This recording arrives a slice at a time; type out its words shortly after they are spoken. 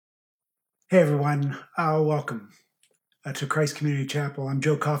Hey everyone, welcome to Christ Community Chapel. I'm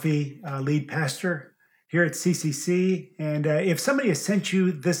Joe Coffey, lead pastor here at CCC. And if somebody has sent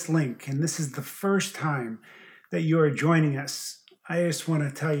you this link and this is the first time that you are joining us, I just want to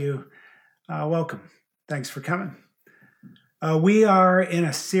tell you welcome. Thanks for coming. We are in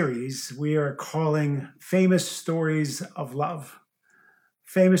a series we are calling Famous Stories of Love.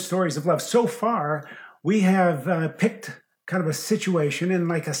 Famous Stories of Love. So far, we have picked kind of a situation and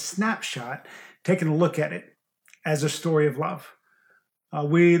like a snapshot, taking a look at it as a story of love.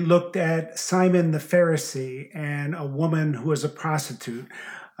 We looked at Simon the Pharisee and a woman who was a prostitute,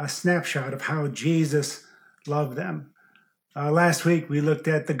 a snapshot of how Jesus loved them. Last week, we looked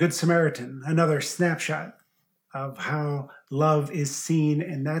at the Good Samaritan, another snapshot of how love is seen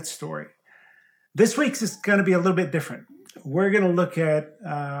in that story. This week's is going to be a little bit different. We're going to look at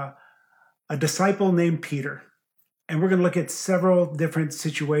a disciple named Peter. And we're going to look at several different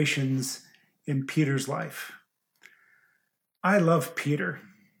situations in Peter's life. I love Peter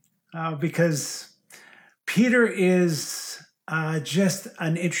because Peter is just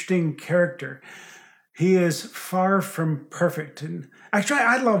an interesting character. He is far from perfect. And actually,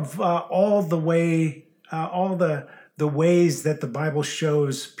 I love all the ways that the Bible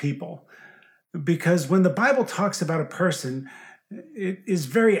shows people. Because when the Bible talks about a person, it is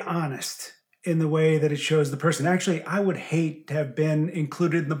very honest in the way that it shows the person. Actually, I would hate to have been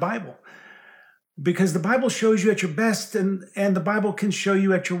included in the Bible because the Bible shows you at your best and the Bible can show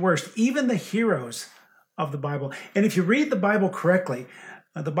you at your worst, even the heroes of the Bible. And if you read the Bible correctly,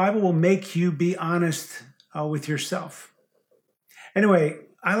 the Bible will make you be honest with yourself. Anyway,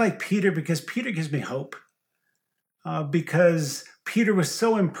 I like Peter because Peter gives me hope. Because Peter was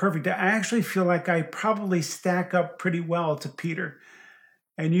so imperfect, I actually feel like I probably stack up pretty well to Peter.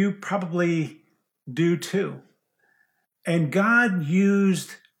 And you probably do too. And God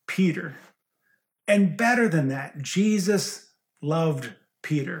used Peter. And better than that, Jesus loved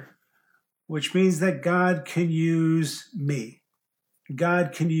Peter, which means that God can use me.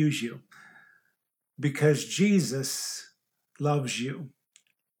 God can use you because Jesus loves you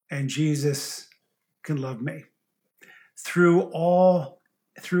and Jesus can love me. Through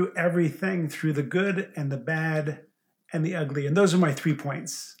everything, through the good and the bad and the ugly. And those are my 3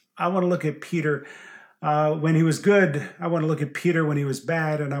 points. I want to look at Peter when he was good. I want to look at Peter when he was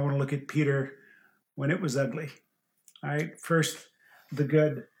bad. And I want to look at Peter when it was ugly. All right, first, the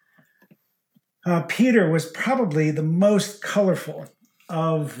good. Peter was probably the most colorful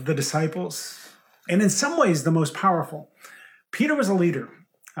of the disciples. And in some ways, the most powerful. Peter was a leader.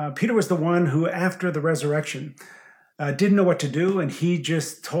 Peter was the one who, after the resurrection, didn't know what to do. And he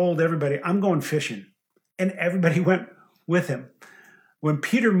just told everybody, I'm going fishing. And everybody went with him. When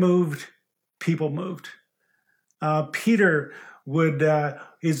Peter moved, people moved. Peter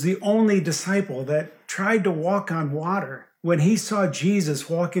is the only disciple that tried to walk on water. When he saw Jesus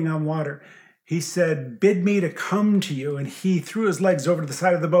walking on water, he said, bid me to come to you. And he threw his legs over to the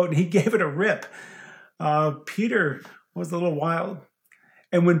side of the boat and he gave it a rip. Peter was a little wild.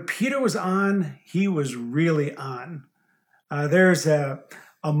 And when Peter was on, he was really on. There's a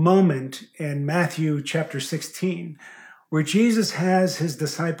moment in Matthew chapter 16 where Jesus has his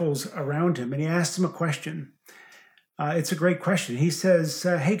disciples around him and he asks them a question. It's a great question. He says,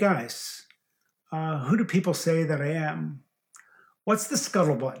 hey guys, who do people say that I am? What's the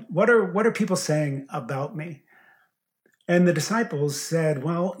scuttlebutt? What are people saying about me? And the disciples said,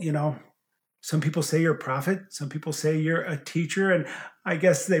 well, some people say you're a prophet. Some people say you're a teacher. And I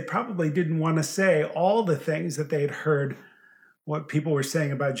guess they probably didn't want to say all the things that they had heard what people were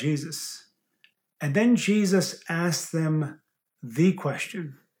saying about Jesus. And then Jesus asked them the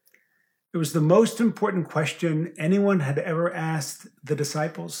question. It was the most important question anyone had ever asked the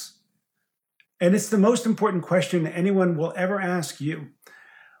disciples. And it's the most important question anyone will ever ask you.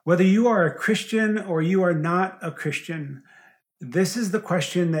 Whether you are a Christian or you are not a Christian, this is the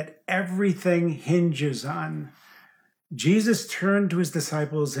question that everything hinges on. Jesus turned to his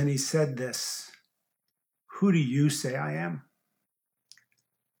disciples and he said this, who do you say I am?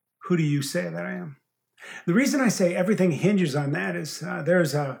 Who do you say that I am? The reason I say everything hinges on that is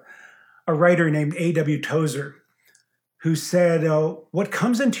there's a writer named A.W. Tozer who said, what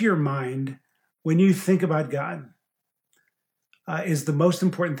comes into your mind when you think about God is the most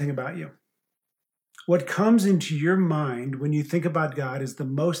important thing about you. What comes into your mind when you think about God is the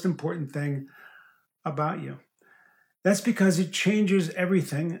most important thing about you. That's because it changes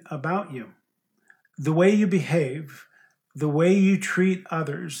everything about you. The way you behave, the way you treat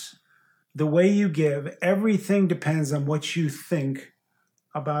others, the way you give, everything depends on what you think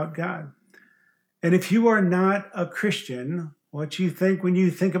about God. And if you are not a Christian, what you think when you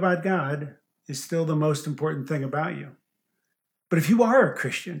think about God is still the most important thing about you. But if you are a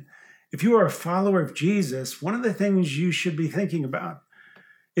Christian, if you are a follower of Jesus, one of the things you should be thinking about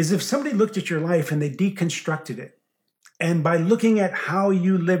is if somebody looked at your life and they deconstructed it, and by looking at how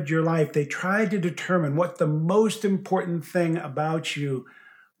you lived your life, they tried to determine what the most important thing about you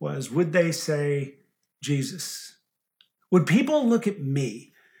was, would they say Jesus? Would people look at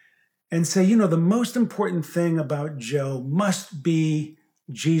me and say, the most important thing about Joe must be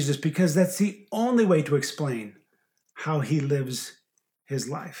Jesus, because that's the only way to explain how he lives his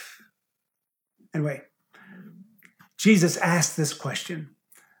life? Anyway, Jesus asked this question,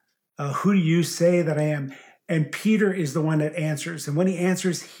 who do you say that I am? And Peter is the one that answers. And when he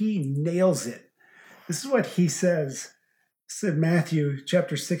answers, he nails it. This is what he says. It's in Matthew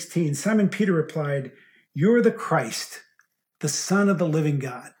chapter 16. Simon Peter replied, "You're the Christ, the Son of the living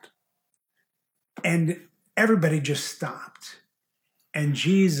God." And everybody just stopped. And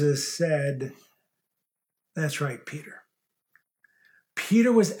Jesus said, "That's right, Peter."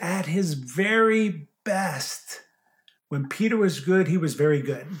 Peter was at his very best. When Peter was good, he was very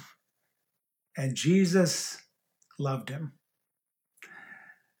good. And Jesus loved him.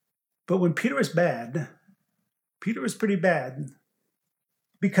 But when Peter was bad, Peter was pretty bad.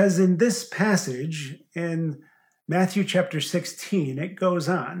 Because in this passage, in Matthew chapter 16, it goes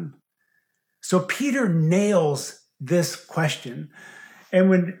on. So Peter nails this question. And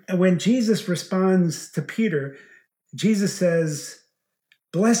when Jesus responds to Peter, Jesus says,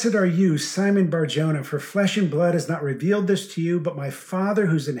 "Blessed are you, Simon Bar-Jonah, for flesh and blood has not revealed this to you, but my Father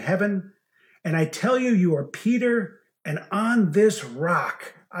who's in heaven. And I tell you, you are Peter, and on this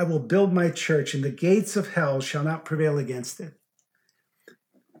rock I will build my church, and the gates of hell shall not prevail against it."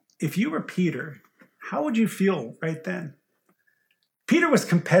 If you were Peter, how would you feel right then? Peter was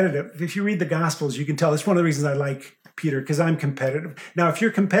competitive. If you read the Gospels, you can tell. It's one of the reasons I like Peter, because I'm competitive. Now, if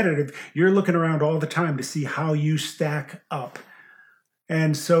you're competitive, you're looking around all the time to see how you stack up.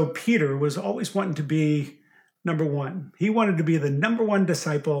 And so Peter was always wanting to be number one. He wanted to be the number one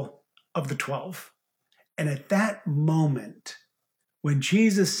disciple of the 12. And at that moment, when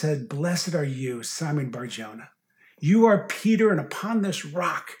Jesus said, "Blessed are you, Simon Bar-Jonah, you are Peter, and upon this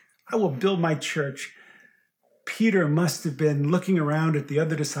rock I will build my church," Peter must have been looking around at the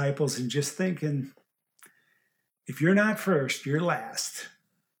other disciples and just thinking, if you're not first, you're last.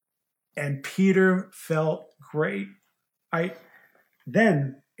 And Peter felt great.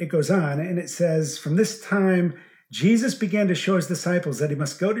 Then it goes on and it says, "From this time, Jesus began to show his disciples that he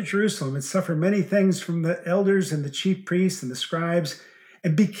must go to Jerusalem and suffer many things from the elders and the chief priests and the scribes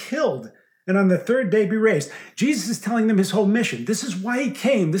and be killed, and on the third day be raised." Jesus is telling them his whole mission. This is why he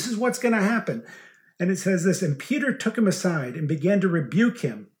came. This is what's going to happen. And it says this, "And Peter took him aside and began to rebuke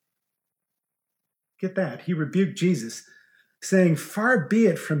him." Get that. He rebuked Jesus, saying, "Far be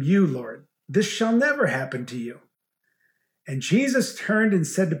it from you, Lord. This shall never happen to you." And Jesus turned and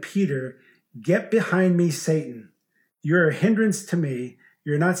said to Peter, "Get behind me, Satan. You're a hindrance to me.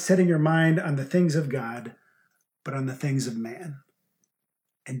 You're not setting your mind on the things of God, but on the things of man."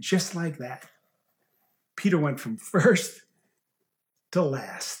 And just like that, Peter went from first to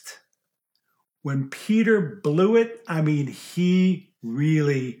last. When Peter blew it, he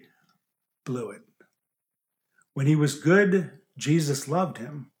really blew it. When he was good, Jesus loved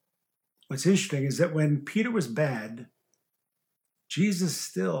him. What's interesting is that when Peter was bad, Jesus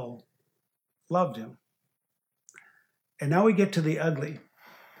still loved him. And now we get to the ugly.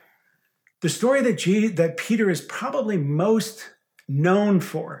 The story that Peter is probably most known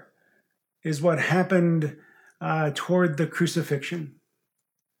for is what happened toward the crucifixion.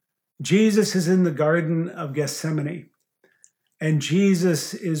 Jesus is in the Garden of Gethsemane, and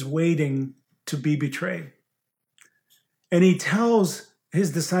Jesus is waiting to be betrayed. And he tells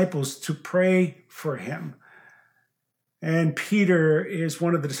his disciples to pray for him. And Peter is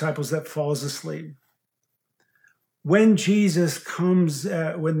one of the disciples that falls asleep. When Jesus comes,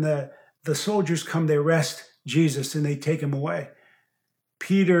 when the soldiers come, they arrest Jesus and they take him away.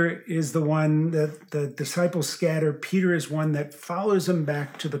 Peter is the one that the disciples scatter. Peter is one that follows him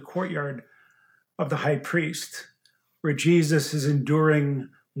back to the courtyard of the high priest, where Jesus is enduring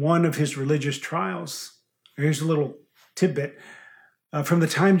one of his religious trials. Here's a little tidbit. From the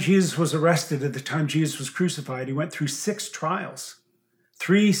time Jesus was arrested to the time Jesus was crucified, he went through 6 trials,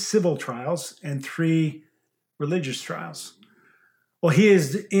 3 civil trials and 3 religious trials. Well, he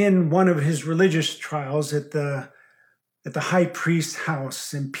is in one of his religious trials at the high priest's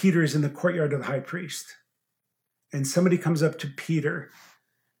house, and Peter is in the courtyard of the high priest. And somebody comes up to Peter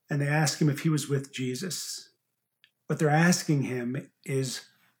and they ask him if he was with Jesus. What they're asking him is,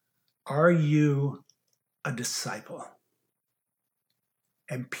 "Are you a disciple?"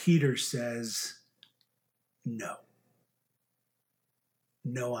 And Peter says, no.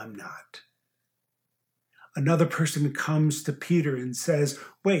 No, I'm not. Another person comes to Peter and says,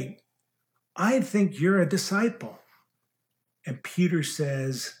 wait, I think you're a disciple. And Peter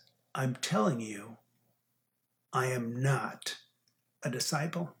says, I'm telling you, I am not a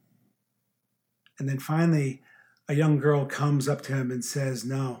disciple. And then finally, a young girl comes up to him and says,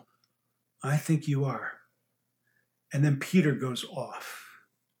 no, I think you are. And then Peter goes off.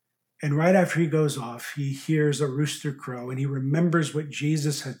 And right after he goes off, he hears a rooster crow and he remembers what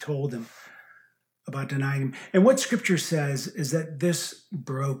Jesus had told him about denying him. And what scripture says is that this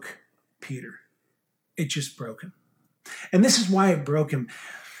broke Peter. It just broke him. And this is why it broke him.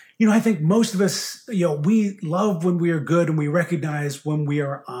 I think most of us, we love when we are good and we recognize when we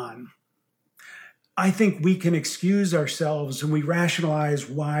are on. I think we can excuse ourselves and we rationalize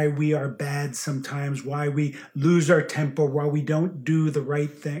why we are bad sometimes, why we lose our temper, why we don't do the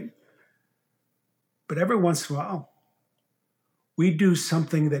right thing. But every once in a while, we do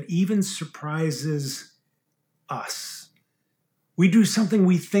something that even surprises us. We do something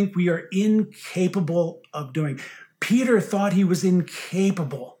we think we are incapable of doing. Peter thought he was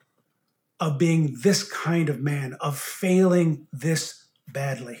incapable of being this kind of man, of failing this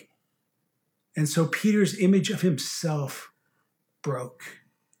badly. And so Peter's image of himself broke.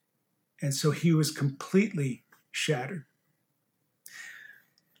 And so he was completely shattered.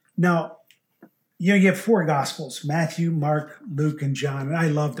 Now, you have 4 Gospels, Matthew, Mark, Luke, and John. And I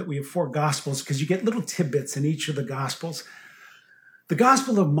love that we have 4 Gospels because you get little tidbits in each of the Gospels. The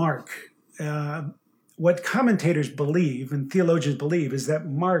Gospel of Mark, what commentators believe and theologians believe is that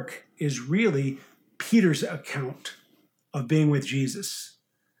Mark is really Peter's account of being with Jesus.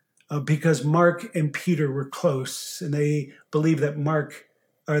 Because Mark and Peter were close, and they believe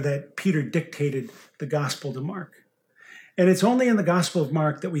that Peter dictated the Gospel to Mark. And it's only in the Gospel of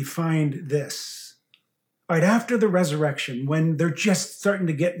Mark that we find this. Right after the resurrection, when they're just starting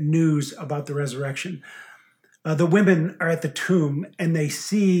to get news about the resurrection, the women are at the tomb and they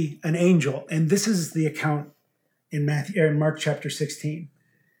see an angel. And this is the account in Mark chapter 16.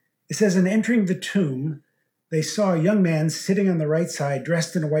 It says, in entering the tomb, they saw a young man sitting on the right side,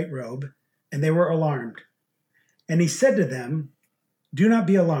 dressed in a white robe, and they were alarmed. And he said to them, do not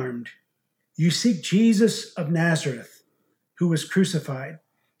be alarmed. You seek Jesus of Nazareth, who was crucified.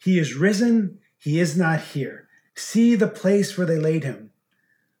 He is risen. He is not here. See the place where they laid him.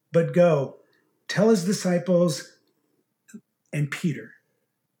 But go, tell his disciples and Peter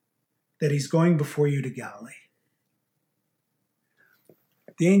that he's going before you to Galilee.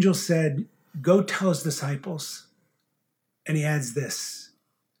 The angel said, go tell his disciples. And he adds this,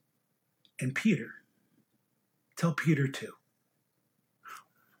 and Peter. Tell Peter too.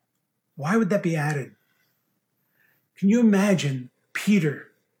 Why would that be added? Can you imagine Peter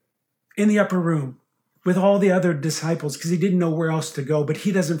in the upper room with all the other disciples because he didn't know where else to go, but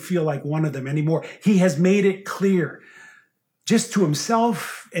he doesn't feel like one of them anymore. He has made it clear just to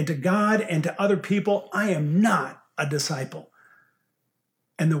himself and to God and to other people, I am not a disciple.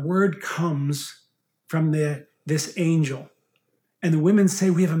 And the word comes from this angel. And the women say,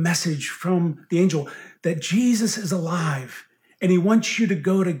 we have a message from the angel that Jesus is alive and he wants you to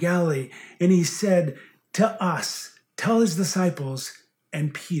go to Galilee. And he said to us, tell his disciples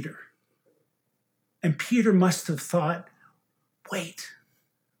and Peter. And Peter must have thought, wait,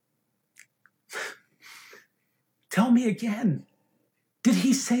 tell me again. Did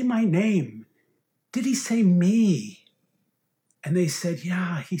he say my name? Did he say me? And they said,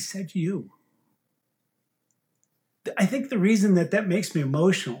 yeah, he said you. I think the reason that makes me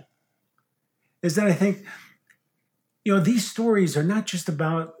emotional is that I think, these stories are not just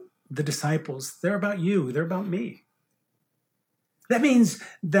about the disciples. They're about you. They're about me. That means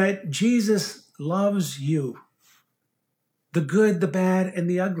that Jesus loves you, the good, the bad, and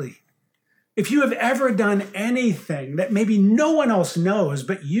the ugly. If you have ever done anything that maybe no one else knows,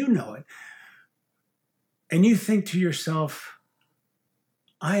 but you know it, and you think to yourself,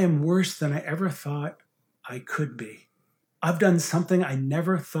 I am worse than I ever thought I could be. I've done something I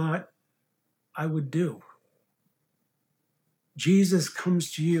never thought I would do. Jesus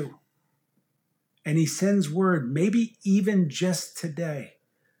comes to you and he sends word, maybe even just today.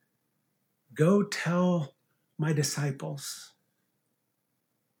 Go tell my disciples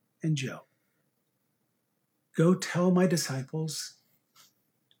and Joe. Go tell my disciples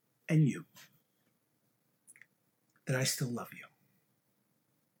and you that I still love you.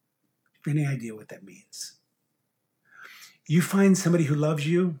 Have any idea what that means? You find somebody who loves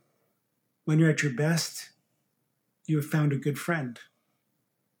you when you're at your best, you have found a good friend.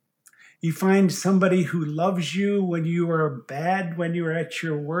 You find somebody who loves you when you are bad, when you are at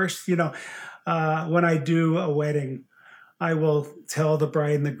your worst. When I do a wedding, I will tell the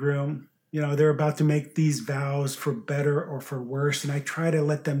bride and the groom, they're about to make these vows for better or for worse. And I try to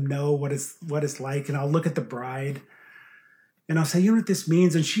let them know what it's like. And I'll look at the bride and I'll say, you know what this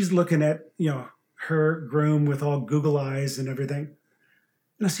means? And she's looking at, her groom with all Google eyes and everything.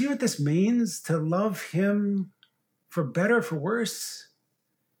 And I'll see what this means to love him for better or for worse.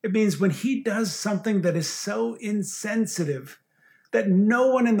 It means when he does something that is so insensitive that no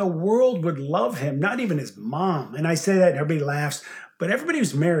one in the world would love him, not even his mom. And I say that and everybody laughs, but everybody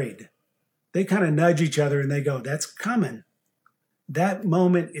who's married, they kind of nudge each other and they go, that's coming. That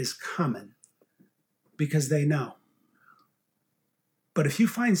moment is coming because they know. But if you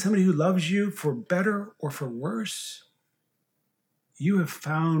find somebody who loves you for better or for worse, you have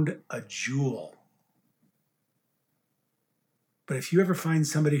found a jewel. But if you ever find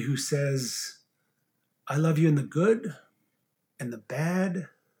somebody who says, I love you in the good and the bad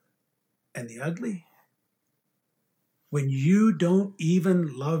and the ugly, when you don't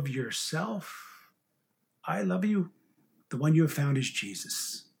even love yourself, I love you, the one you have found is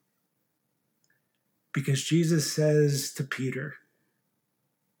Jesus. Because Jesus says to Peter,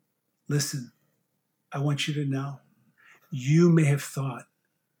 listen, I want you to know, you may have thought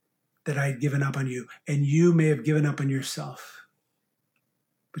that I had given up on you, and you may have given up on yourself.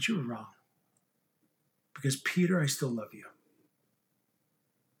 But you were wrong. Because Peter, I still love you.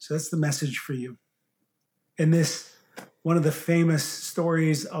 So that's the message for you. In this, one of the famous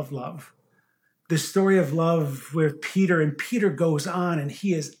stories of love, the story of love with Peter, and Peter goes on and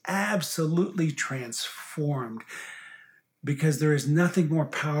he is absolutely transformed because there is nothing more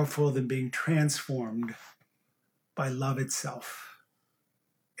powerful than being transformed by love itself.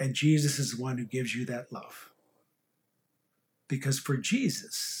 And Jesus is the one who gives you that love. Because for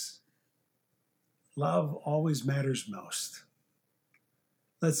Jesus, love always matters most.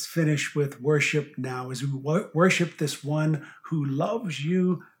 Let's finish with worship now as we worship this one who loves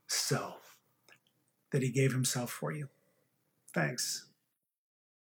you so that he gave himself for you. Thanks.